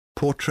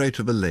Portrait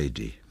of a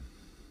Lady.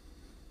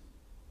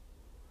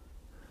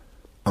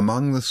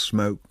 Among the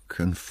smoke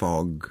and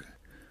fog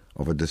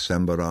of a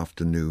December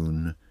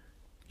afternoon,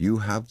 you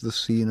have the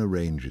scene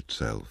arrange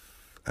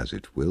itself, as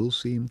it will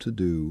seem to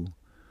do,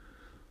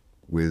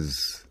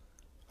 with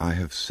 "I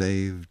have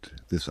saved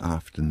this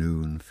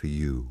afternoon for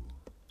you,"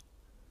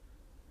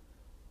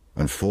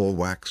 and 4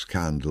 wax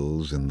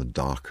candles in the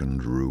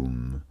darkened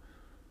room,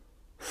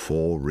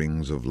 4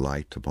 rings of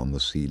light upon the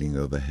ceiling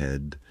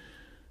overhead,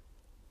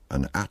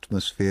 an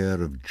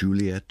atmosphere of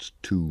Juliet's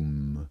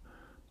tomb,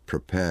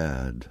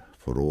 prepared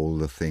for all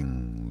the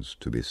things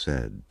to be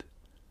said,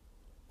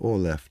 or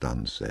left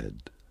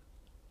unsaid.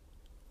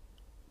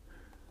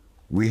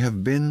 We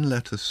have been,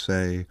 let us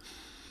say,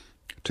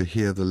 to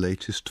hear the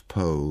latest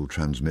Pole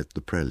transmit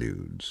the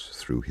Preludes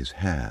through his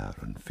hair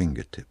and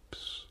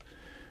fingertips.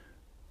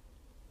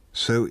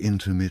 So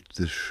intimate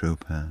this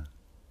Chopin,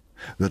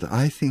 that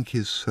I think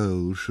his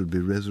soul should be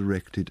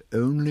resurrected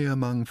only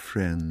among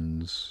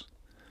friends,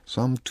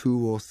 some 2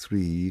 or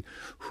 3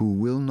 who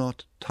will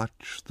not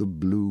touch the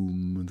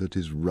bloom that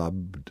is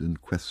rubbed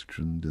and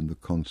questioned in the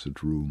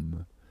concert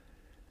room.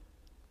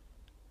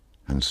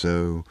 And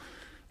so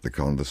the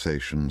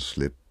conversation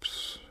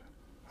slips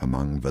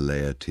among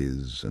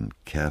velleities and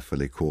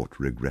carefully caught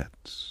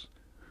regrets,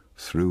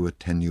 through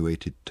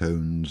attenuated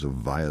tones of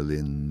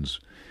violins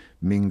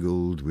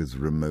mingled with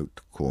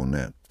remote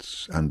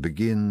cornets, and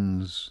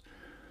begins,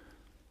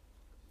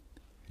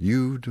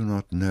 "You do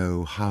not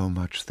know how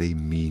much they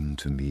mean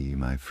to me,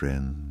 my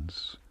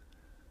friends,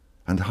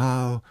 and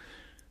how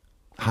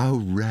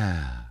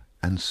rare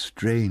and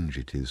strange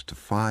it is to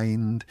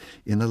find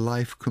in a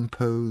life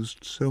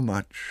composed so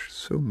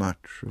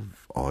much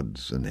of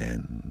odds and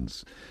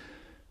ends.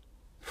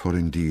 For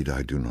indeed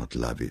I do not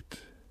love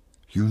it.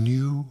 You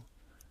knew?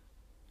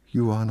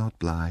 You are not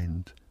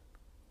blind.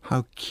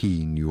 How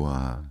keen you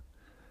are.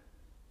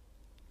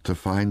 To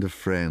find a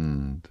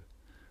friend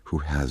who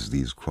has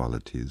these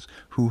qualities,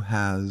 who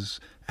has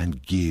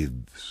and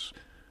gives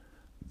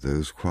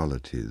those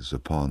qualities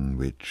upon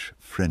which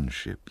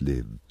friendship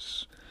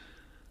lives.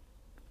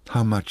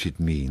 How much it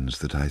means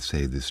that I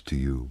say this to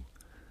you.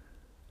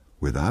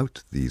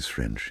 Without these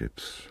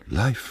friendships,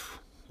 life,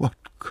 what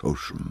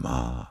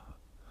cauchemar!"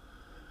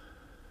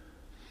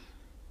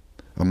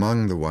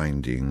 Among the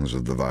windings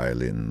of the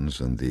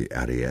violins and the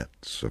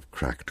ariettes of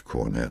cracked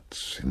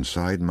cornets,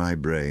 inside my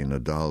brain a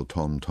dull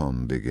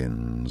tom-tom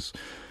begins,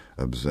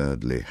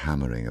 absurdly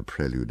hammering a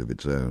prelude of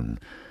its own,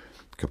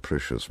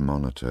 capricious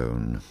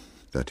monotone,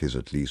 that is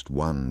at least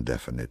one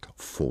definite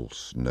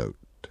false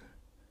note.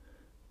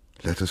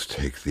 Let us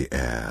take the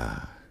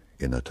air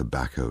in a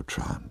tobacco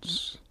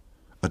trance,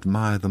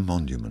 admire the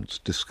monuments,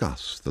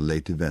 discuss the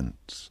late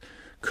events,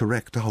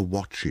 correct our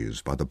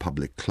watches by the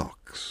public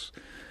clocks,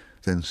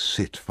 then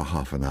sit for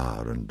half an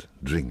hour and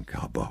drink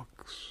our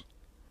box.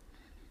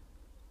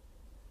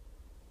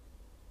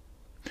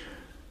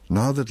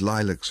 Now that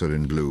lilacs are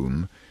in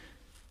bloom,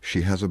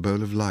 she has a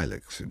bowl of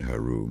lilacs in her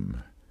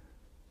room,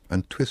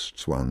 and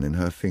twists one in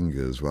her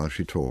fingers while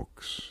she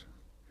talks.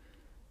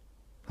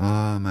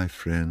 Ah, my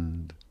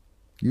friend,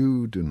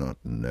 you do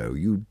not know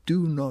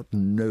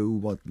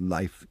what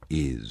life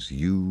is,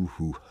 you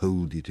who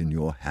hold it in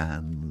your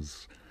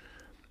hands,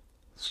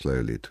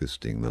 slowly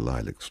twisting the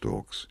lilac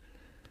stalks.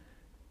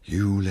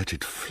 You let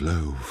it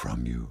flow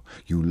from you,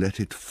 you let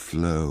it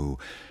flow,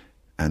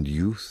 and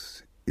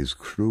youth is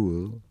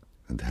cruel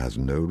and has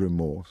no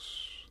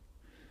remorse,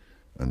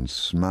 and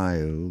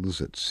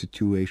smiles at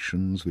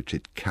situations which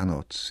it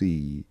cannot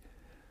see.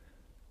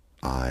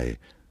 I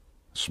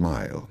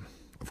smile,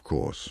 of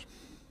course,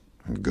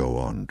 and go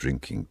on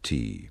drinking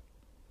tea.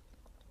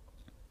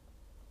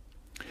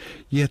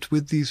 Yet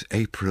with these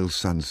April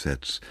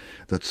sunsets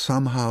that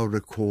somehow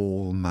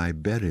recall my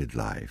buried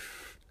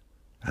life,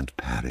 and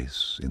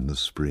Paris in the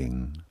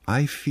spring,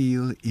 I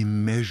feel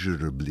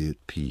immeasurably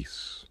at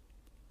peace,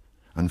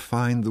 and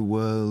find the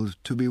world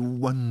to be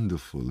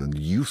wonderful and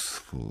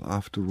useful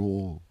after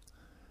all.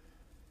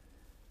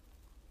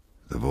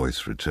 The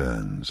voice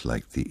returns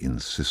like the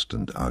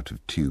insistent out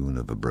of tune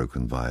of a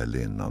broken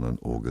violin on an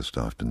August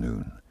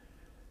afternoon.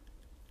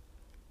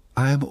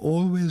 I am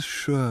always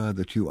sure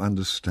that you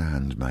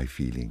understand my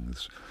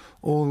feelings,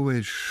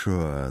 always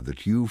sure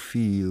that you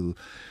feel,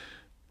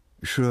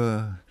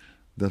 sure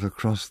that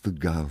across the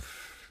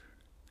gulf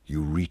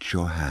you reach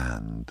your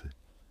hand.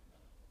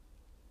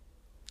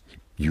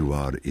 You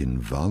are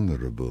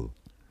invulnerable.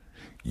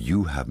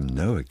 You have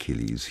no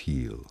Achilles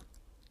heel.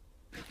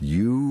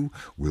 You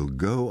will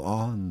go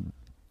on,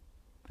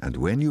 and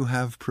when you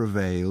have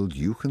prevailed,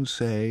 you can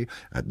say,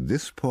 at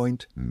this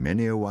point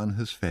many a one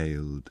has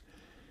failed.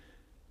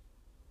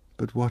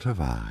 But what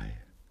have I?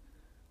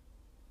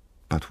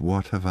 But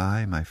what have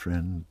I, my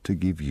friend, to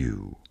give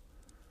you?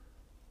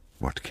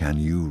 What can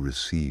you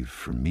receive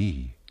from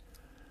me?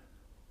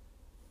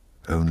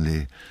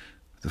 Only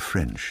the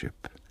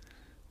friendship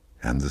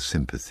and the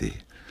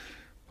sympathy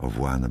of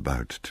one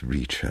about to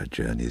reach her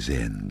journey's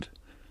end.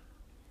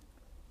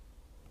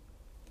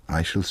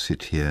 I shall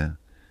sit here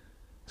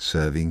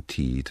serving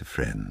tea to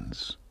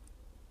friends,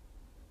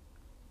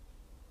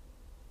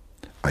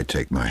 I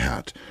take my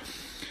hat.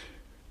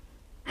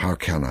 How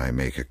can I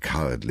make a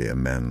cowardly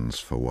amends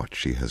for what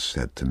she has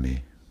said to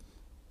me?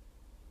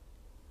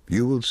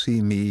 You will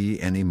see me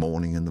any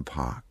morning in the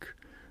park,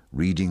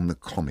 reading the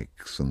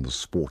comics and the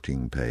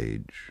sporting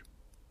page.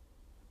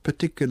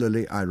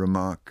 Particularly, I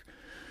remark,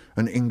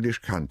 an English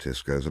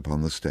countess goes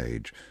upon the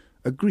stage.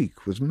 A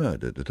Greek was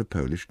murdered at a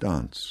Polish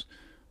dance.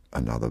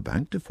 Another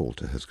bank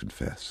defaulter has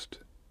confessed.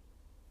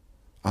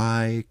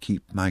 I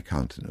keep my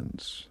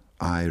countenance.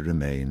 I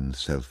remain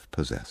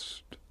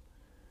self-possessed.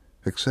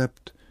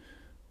 Except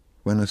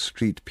when a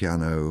street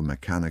piano,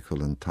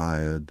 mechanical and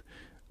tired,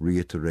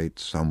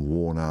 reiterates some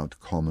worn-out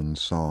common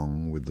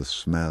song with the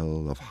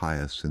smell of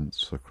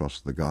hyacinths across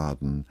the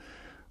garden,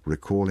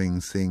 recalling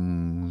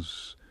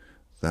things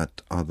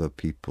that other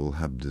people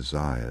have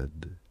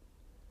desired.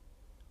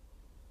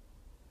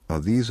 Are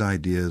these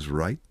ideas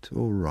right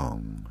or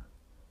wrong?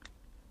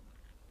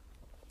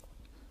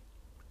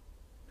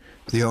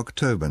 The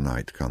October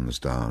night comes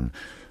down,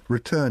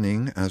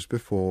 returning, as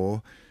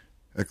before,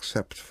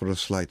 except for a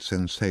slight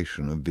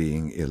sensation of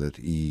being ill at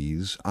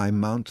ease. I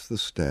mount the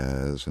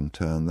stairs and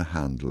turn the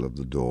handle of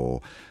the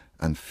door,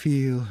 and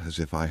feel as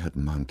if I had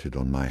mounted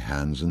on my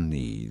hands and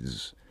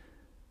knees.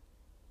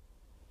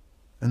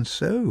 And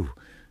so,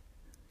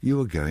 you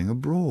are going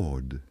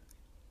abroad.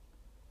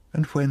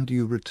 And when do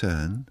you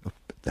return? Oh,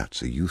 but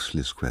that's a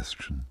useless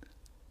question.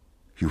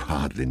 You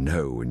hardly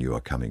know when you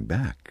are coming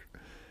back.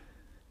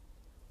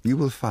 You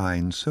will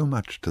find so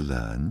much to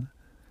learn.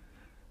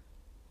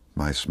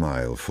 My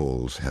smile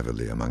falls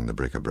heavily among the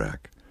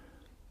bric-a-brac.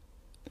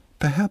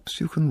 Perhaps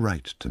you can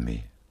write to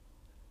me.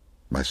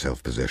 My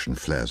self-possession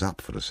flares up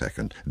for a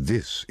second.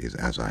 This is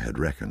as I had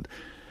reckoned.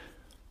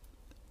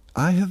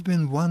 I have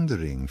been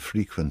wondering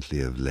frequently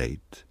of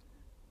late,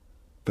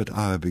 but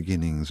our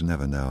beginnings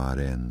never know our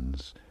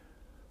ends,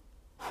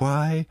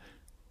 why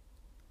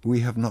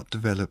we have not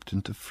developed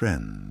into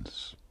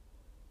friends.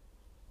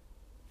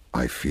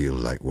 I feel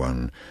like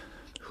one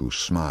who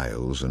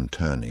smiles and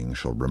turning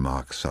shall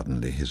remark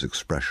suddenly his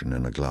expression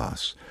in a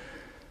glass.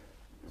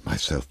 My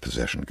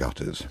self-possession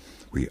gutters.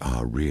 We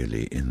are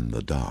really in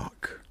the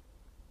dark.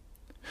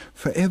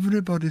 For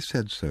everybody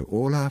said so,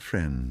 all our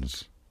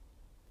friends.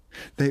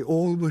 They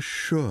all were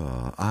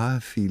sure our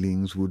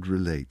feelings would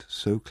relate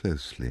so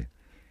closely.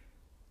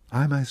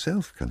 I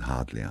myself can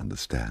hardly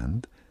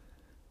understand.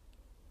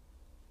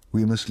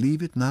 We must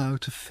leave it now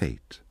to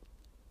fate.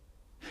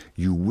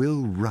 You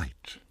will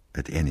write,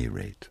 at any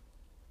rate.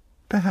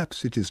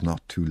 Perhaps it is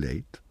not too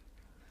late.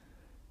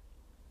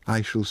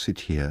 I shall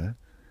sit here,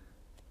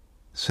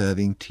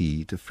 serving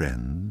tea to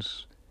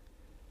friends,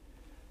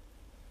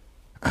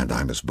 and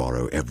I must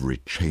borrow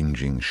every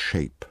changing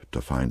shape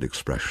to find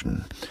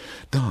expression.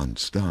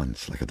 Dance,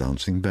 dance like a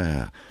dancing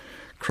bear,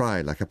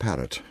 cry like a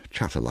parrot,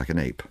 chatter like an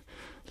ape.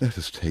 Let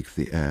us take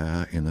the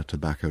air in a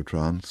tobacco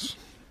trance.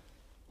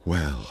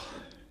 Well,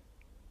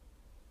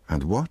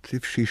 and what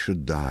if she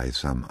should die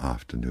some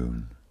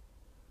afternoon?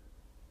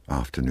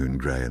 Afternoon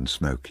grey and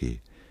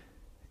smoky,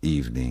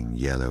 evening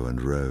yellow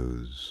and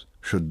rose,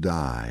 should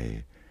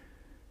die,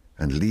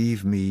 and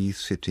leave me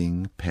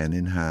sitting pen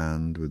in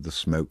hand with the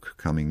smoke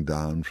coming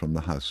down from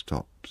the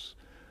housetops,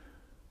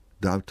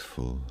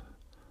 doubtful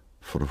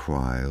for a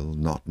while,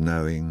 not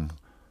knowing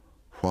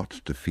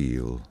what to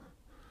feel,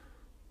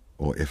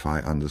 or if I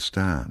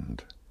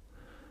understand,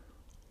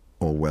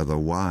 or whether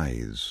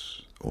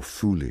wise or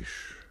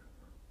foolish,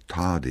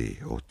 tardy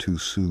or too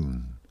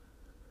soon.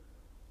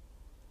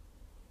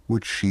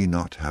 Would she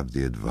not have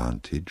the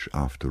advantage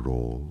after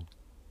all?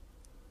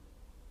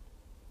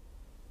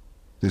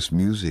 This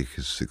music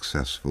is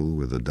successful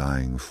with a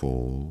dying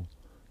fall,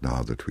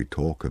 now that we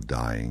talk of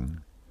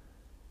dying.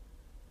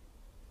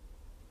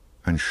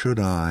 And should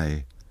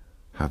I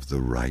have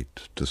the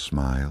right to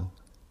smile?